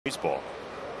baseball.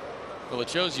 Well, it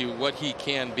shows you what he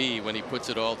can be when he puts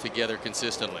it all together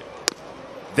consistently.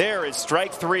 There is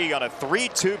strike three on a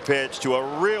 3-2 pitch to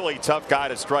a really tough guy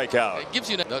to strike out. It gives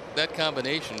you that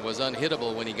combination was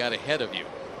unhittable when he got ahead of you.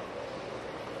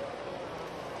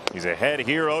 He's ahead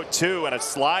here 0-2, and a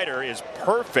slider is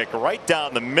perfect right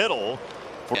down the middle.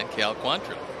 And Cal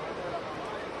Quantrill.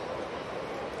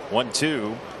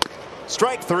 1-2.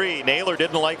 Strike three. Naylor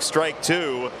didn't like strike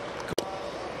two.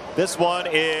 This one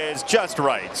is just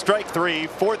right. Strike three.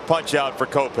 Fourth punch out for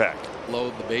Kopech.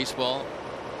 Load the baseball.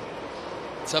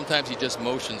 Sometimes he just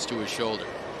motions to his shoulder.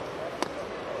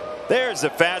 There's a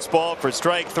fastball for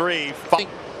strike three. I think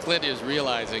Clint is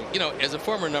realizing, you know, as a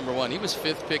former number one, he was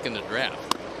 5th pick in the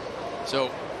draft.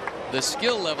 So the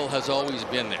skill level has always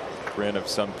been there. Grin of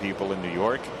some people in New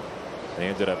York. They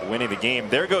ended up winning the game.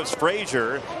 There goes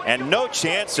Frazier, and no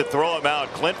chance to throw him out.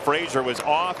 Clint Frazier was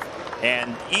off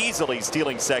and easily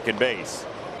stealing second base.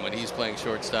 When he's playing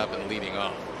shortstop and leading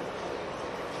off.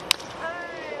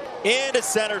 Into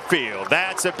center field.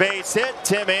 That's a base hit.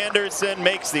 Tim Anderson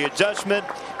makes the adjustment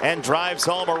and drives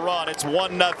home a run. It's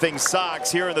 1-0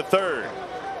 Sox here in the third.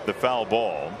 The foul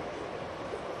ball.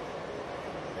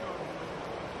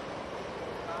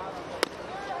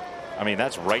 I mean,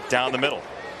 that's right down the middle.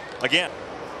 Again.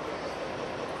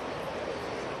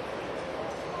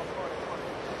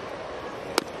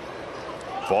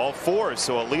 Ball four,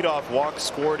 so a leadoff walk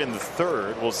scored in the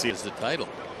third. We'll see. Is the title.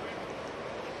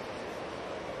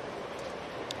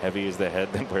 Heavy is the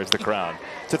head, then where's the crown?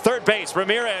 To third base.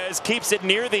 Ramirez keeps it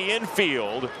near the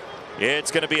infield.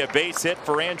 It's going to be a base hit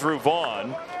for Andrew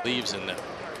Vaughn. Leaves in there.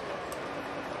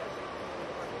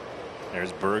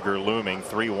 There's Berger looming.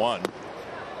 3-1.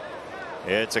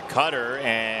 It's a cutter,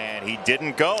 and he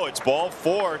didn't go. It's ball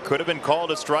four. Could have been called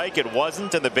a strike. It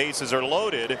wasn't, and the bases are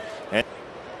loaded. And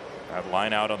that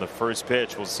line out on the first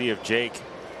pitch. We'll see if Jake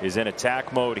is in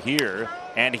attack mode here,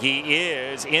 and he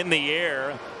is in the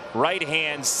air. Right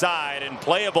hand side and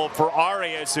playable for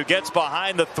Arias, who gets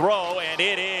behind the throw, and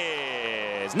it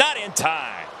is not in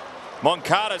time.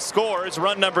 Moncada scores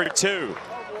run number 2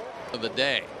 of the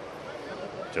day.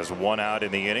 Just one out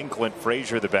in the inning. Clint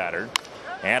Frazier the batter,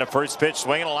 and a first pitch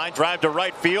swing and a line drive to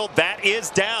right field. That is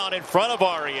down in front of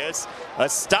Arias. A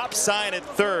stop sign at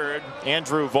third.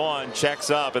 Andrew Vaughn checks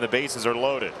up, and the bases are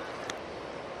loaded.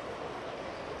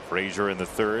 Frazier in the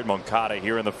third, Moncada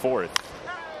here in the fourth.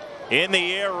 In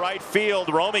the air right field,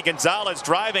 Romy González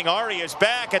driving Arias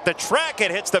back at the track.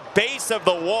 It hits the base of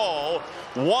the wall.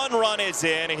 1 run is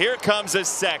in. Here comes a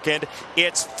second.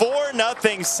 It's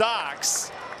 4-0 Sox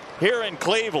here in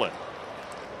Cleveland.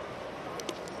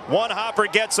 One hopper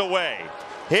gets away.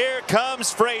 Here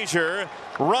comes Frazier.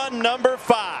 Run number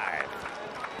 5.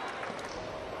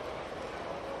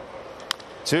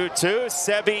 2-2.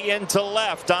 Seby into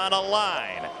left on a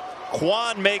line.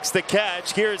 Juan makes the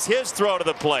catch. Here's his throw to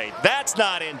the plate. That's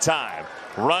not in time.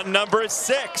 Run number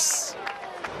 6.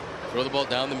 Throw the ball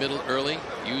down the middle early,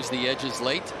 use the edges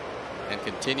late, and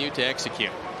continue to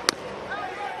execute.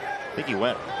 I think he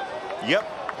went. Yep.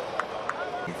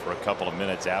 For a couple of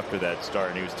minutes after that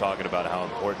start, and he was talking about how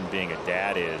important being a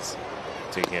dad is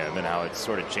to him and how it's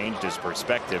sort of changed his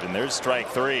perspective. And there's strike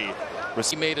 3.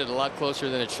 He made it a lot closer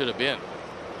than it should have been.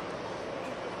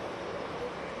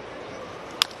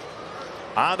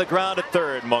 On the ground at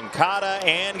third, Moncada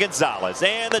and González,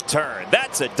 and the turn.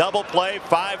 That's a double play.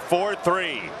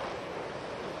 5-4-3.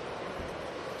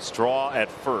 Straw at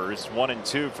first.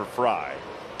 1-2 for Fry.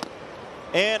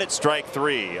 And it's strike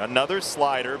 3. Another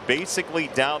slider basically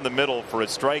down the middle for a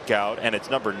strikeout, and it's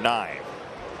number 9.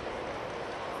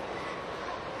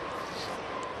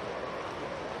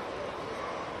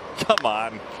 Come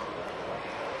on.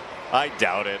 I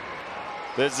doubt it.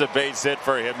 This is a base hit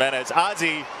for Jimenez.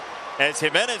 Ozzie, as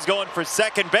Jimenez going for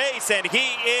second base, and he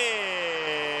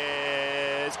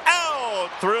is out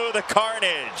through the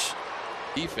carnage.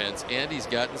 Defense, and he's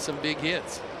gotten some big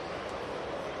hits.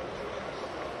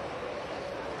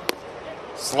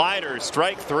 Slider,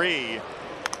 strike 3.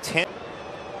 10.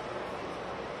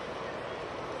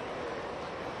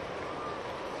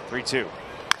 3-2.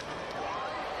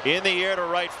 In the air to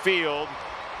right field.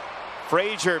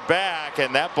 Frazier back,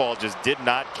 and that ball just did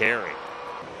not carry.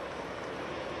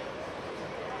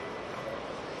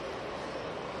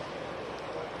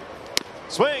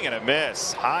 Swing and a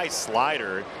miss. High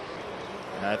slider.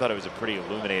 And I thought it was a pretty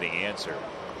illuminating answer.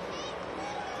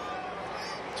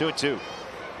 2-2.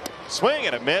 Swing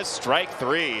and a miss. Strike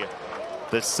 3.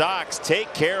 The Sox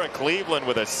take care of Cleveland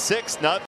with a 6-0